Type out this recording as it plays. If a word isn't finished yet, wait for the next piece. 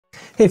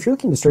Hey, if you're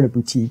looking to start a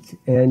boutique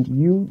and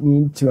you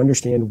need to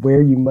understand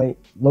where you might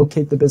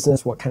locate the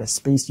business, what kind of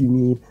space you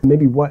need,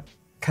 maybe what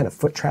kind of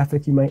foot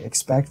traffic you might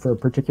expect for a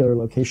particular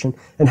location,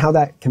 and how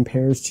that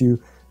compares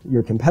to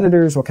your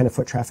competitors, what kind of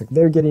foot traffic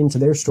they're getting to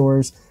their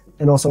stores,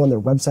 and also on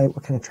their website,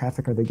 what kind of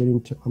traffic are they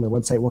getting on their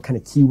website, what kind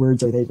of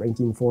keywords are they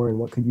ranking for, and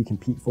what could you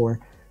compete for.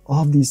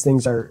 All of these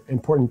things are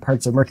important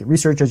parts of market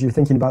research as you're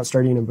thinking about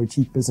starting a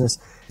boutique business.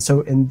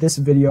 So in this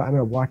video, I'm going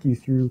to walk you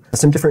through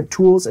some different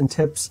tools and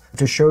tips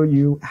to show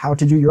you how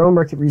to do your own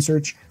market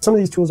research. Some of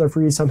these tools are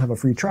free, some have a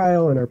free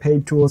trial and are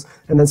paid tools,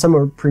 and then some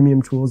are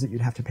premium tools that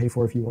you'd have to pay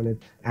for if you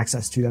wanted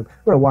access to them.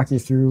 I'm going to walk you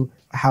through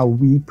how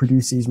we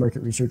produce these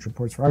market research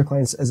reports for our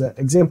clients as an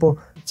example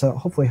to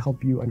hopefully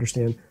help you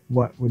understand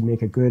what would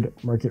make a good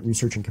market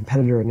research and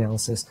competitor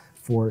analysis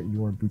for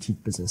your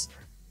boutique business.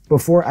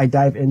 Before I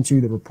dive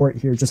into the report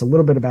here, just a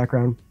little bit of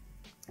background.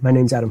 My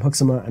name's Adam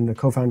Huxema. I'm the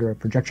co-founder of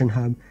Projection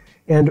Hub,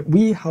 and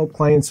we help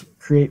clients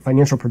create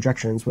financial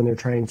projections when they're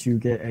trying to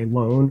get a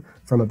loan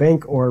from a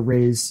bank or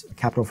raise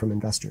capital from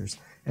investors.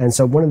 And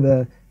so one of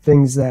the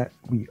things that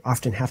we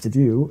often have to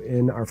do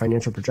in our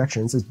financial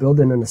projections is build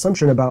in an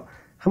assumption about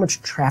how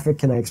much traffic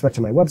can I expect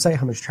to my website,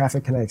 how much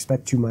traffic can I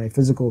expect to my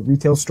physical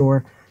retail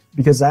store,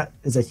 because that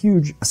is a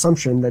huge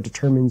assumption that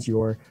determines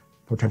your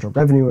potential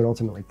revenue and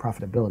ultimately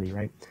profitability,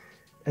 right?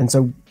 And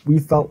so we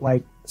felt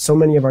like so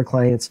many of our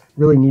clients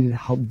really needed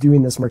help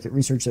doing this market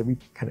research that we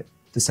kind of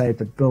decided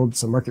to build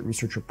some market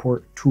research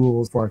report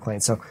tools for our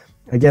clients. So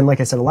again, like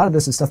I said, a lot of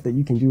this is stuff that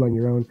you can do on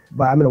your own,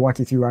 but I'm going to walk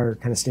you through our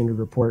kind of standard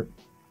report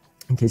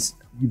in case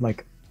you'd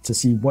like to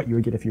see what you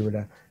would get if you were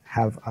to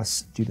have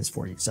us do this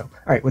for you. So, all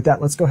right, with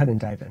that, let's go ahead and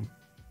dive in.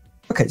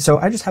 Okay, so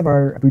I just have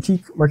our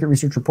boutique market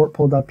research report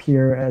pulled up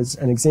here as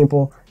an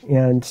example,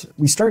 and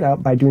we start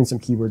out by doing some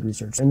keyword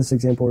research. In this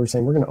example, we're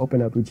saying we're going to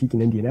open a boutique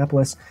in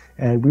Indianapolis,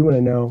 and we want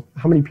to know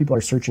how many people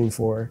are searching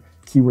for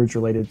keywords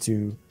related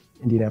to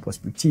Indianapolis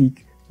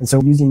boutique. And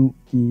so using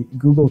the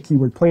Google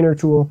Keyword Planner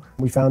tool,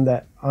 we found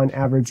that on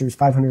average, there's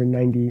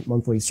 590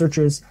 monthly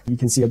searches. You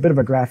can see a bit of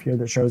a graph here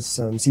that shows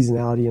some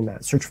seasonality in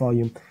that search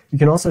volume. You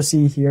can also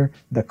see here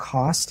the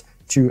cost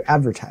to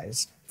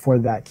advertise for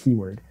that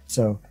keyword.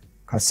 So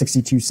cost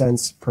 62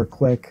 cents per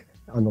click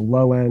on the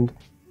low end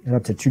and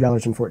up to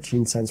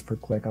 $2.14 per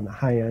click on the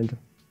high end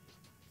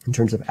in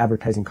terms of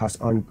advertising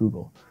costs on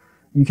Google.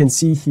 You can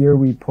see here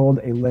we pulled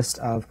a list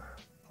of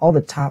all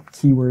the top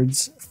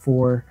keywords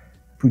for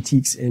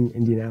boutiques in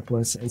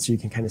Indianapolis, and so you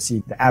can kind of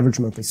see the average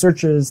monthly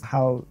searches,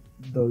 how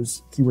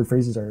those keyword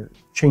phrases are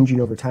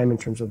changing over time in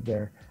terms of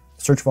their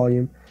search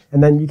volume.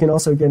 And then you can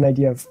also get an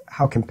idea of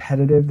how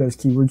competitive those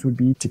keywords would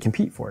be to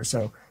compete for.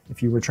 So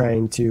if you were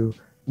trying to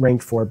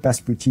rank for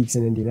best boutiques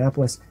in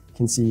Indianapolis, you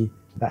can see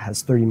that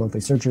has 30 monthly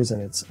searches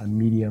and it's a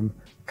medium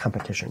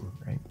competition,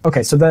 right?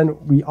 Okay, so then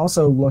we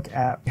also look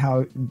at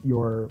how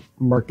your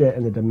market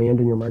and the demand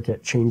in your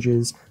market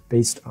changes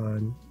based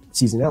on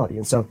seasonality.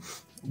 And so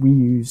we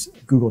use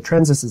Google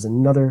Trends. This is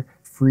another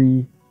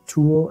free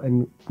tool,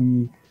 and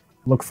we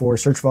look for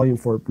search volume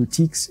for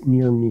boutiques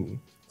near me.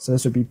 So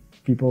this would be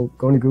people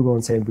going to Google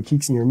and saying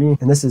boutiques near me.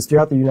 And this is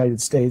throughout the United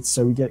States,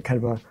 so we get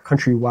kind of a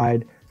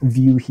countrywide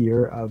view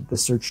here of the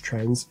search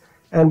trends.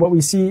 And what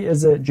we see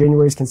is that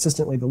January is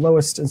consistently the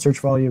lowest in search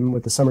volume,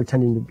 with the summer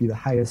tending to be the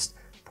highest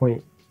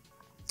point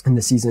in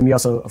the season. We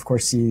also, of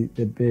course, see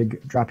the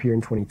big drop here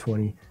in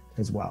 2020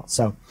 as well.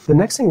 So the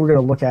next thing we're going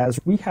to look at is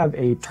we have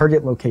a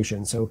target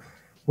location. So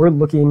we're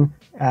looking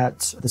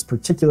at this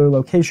particular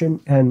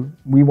location and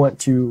we want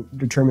to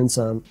determine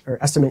or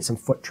estimate some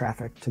foot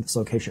traffic to this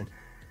location.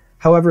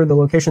 However, the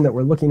location that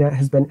we're looking at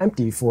has been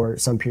empty for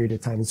some period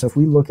of time. And so if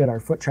we look at our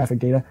foot traffic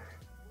data,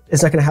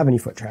 it's not going to have any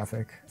foot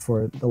traffic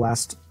for the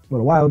last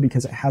little while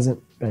because it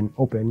hasn't been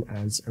open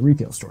as a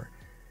retail store.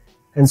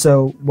 And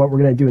so what we're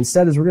going to do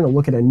instead is we're going to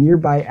look at a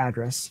nearby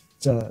address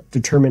to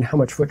determine how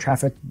much foot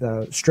traffic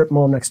the strip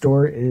mall next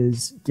door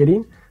is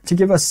getting to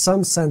give us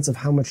some sense of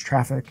how much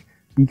traffic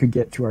we could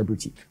get to our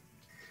boutique.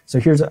 So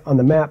here's on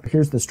the map,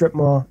 here's the strip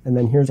mall, and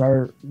then here's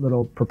our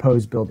little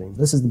proposed building.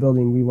 This is the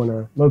building we want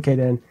to locate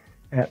in,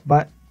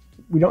 but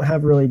we don't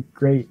have really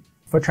great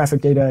foot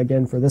traffic data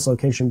again for this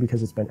location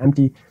because it's been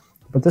empty.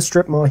 But this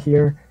strip mall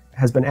here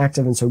has been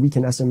active, and so we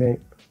can estimate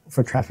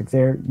foot traffic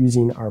there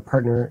using our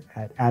partner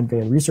at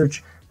Advan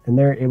Research, and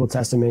they're able to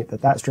estimate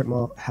that that strip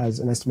mall has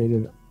an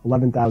estimated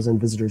 11,000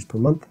 visitors per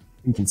month.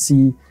 You can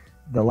see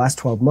the last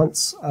 12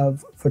 months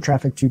of foot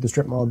traffic to the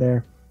strip mall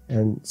there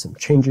and some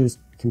changes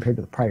compared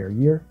to the prior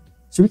year.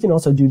 So we can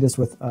also do this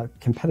with a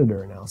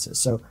competitor analysis.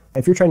 So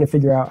if you're trying to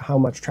figure out how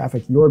much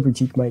traffic your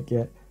boutique might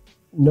get,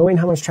 knowing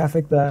how much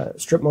traffic the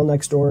strip mall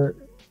next door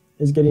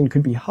is getting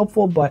could be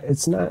helpful, but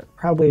it's not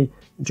probably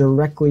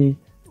directly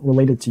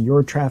related to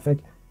your traffic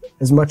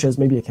as much as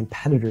maybe a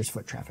competitor's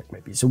foot traffic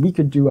might be. So we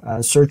could do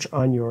a search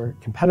on your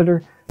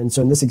competitor. And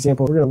so in this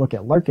example, we're going to look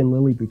at Larkin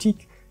Lily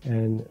Boutique,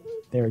 and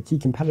they're a key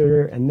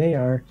competitor, and they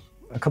are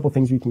a couple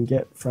things we can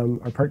get from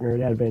our partner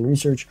at Advan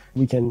Research.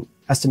 We can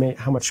estimate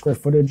how much square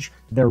footage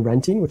they're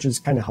renting, which is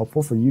kind of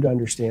helpful for you to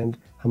understand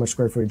how much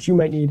square footage you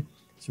might need.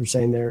 So we're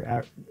saying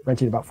they're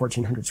renting about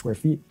 1,400 square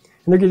feet.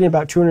 and they're getting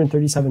about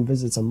 237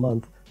 visits a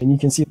month. And you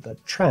can see the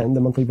trend,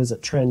 the monthly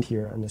visit trend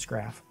here on this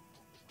graph.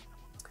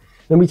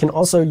 Then we can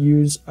also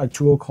use a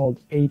tool called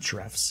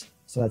Ahrefs.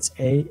 So that's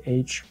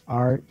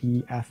ahrefs.com,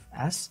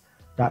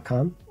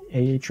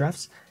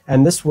 Ahrefs.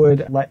 And this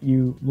would let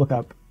you look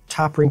up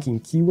top ranking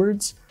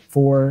keywords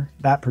for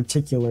that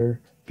particular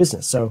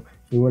business. So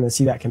if you want to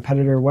see that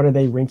competitor, what are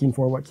they ranking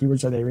for? What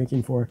keywords are they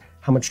ranking for?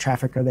 How much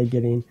traffic are they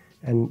getting?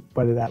 And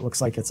whether that looks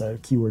like it's a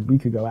keyword we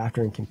could go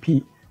after and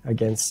compete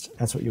against,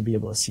 that's what you'll be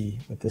able to see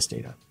with this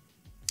data.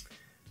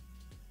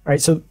 All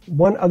right, so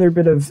one other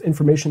bit of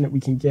information that we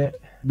can get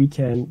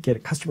a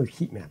customer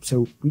heat map.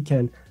 So we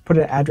can put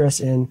an address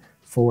in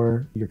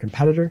for your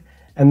competitor,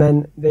 and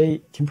then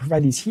they can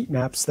provide these heat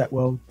maps that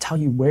will tell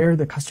you where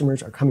the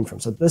customers are coming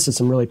from. So this is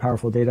some really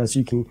powerful data, so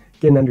you can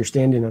get an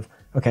understanding of,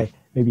 okay,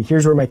 maybe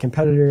here's where my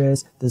competitor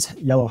is, this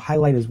yellow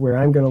highlight is where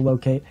I'm going to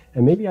locate,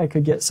 and maybe I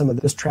could get some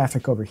of this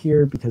traffic over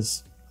here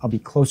because I'll be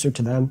closer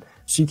to them.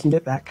 So you can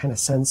get that kind of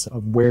sense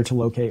of where to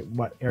locate,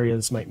 what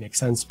areas might make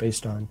sense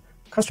based on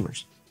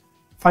customers.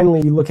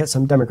 Finally, you look at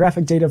some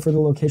demographic data for the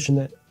location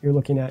that you're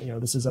looking at.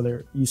 This is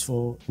other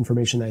useful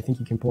information that I think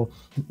you can pull.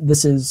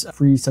 This is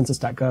free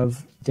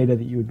census.gov data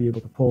that you would be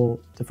able to pull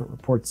different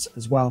reports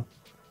as well.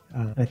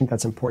 I think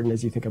that's important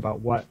as you think about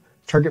what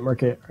target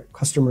market,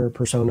 customer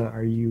persona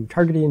are you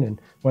targeting,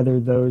 and whether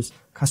those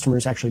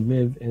customers actually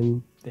live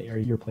in the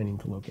area you're planning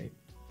to locate.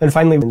 And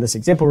finally, in this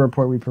example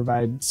report, we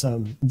provide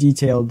some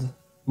detailed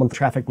month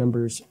traffic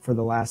numbers for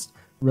the last,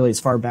 really as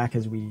far back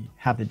as we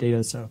have the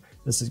data. So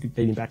this is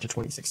dating back to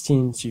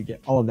 2016. So you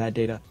get all of that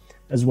data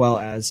as well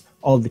as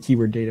all of the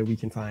keyword data we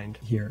can find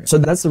here. So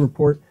that's the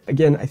report.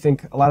 Again, I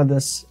think a lot of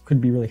this could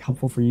be really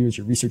helpful for you as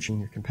you're researching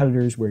your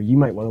competitors, where you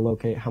might want to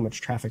locate how much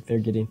traffic they're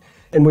getting.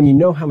 And when you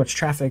know how much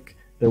traffic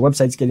their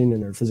website's getting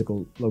and their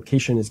physical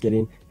location is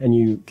getting, and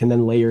you can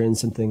then layer in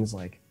some things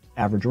like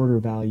average order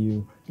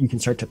value, you can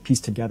start to piece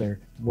together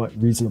what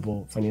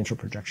reasonable financial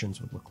projections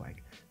would look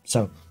like.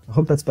 So I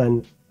hope that's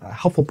been a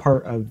helpful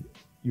part of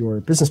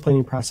your business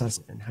planning process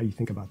and how you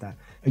think about that.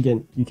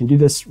 Again, you can do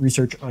this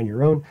research on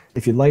your own.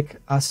 If you'd like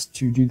us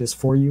to do this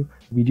for you,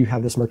 we do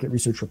have this market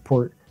research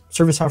report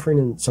service offering,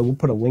 and so we'll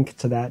put a link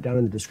to that down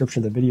in the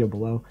description of the video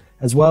below,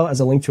 as well as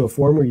a link to a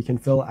form where you can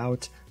fill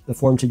out the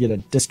form to get a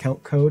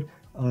discount code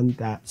on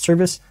that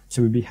service.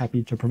 So we'd be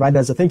happy to provide that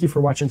as a thank you for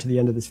watching to the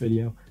end of this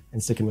video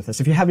and sticking with us.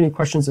 If you have any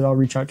questions at all,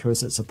 reach out to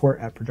us at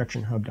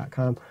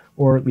support@projectionhub.com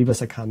or leave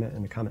us a comment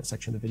in the comment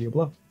section of the video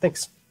below.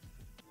 Thanks.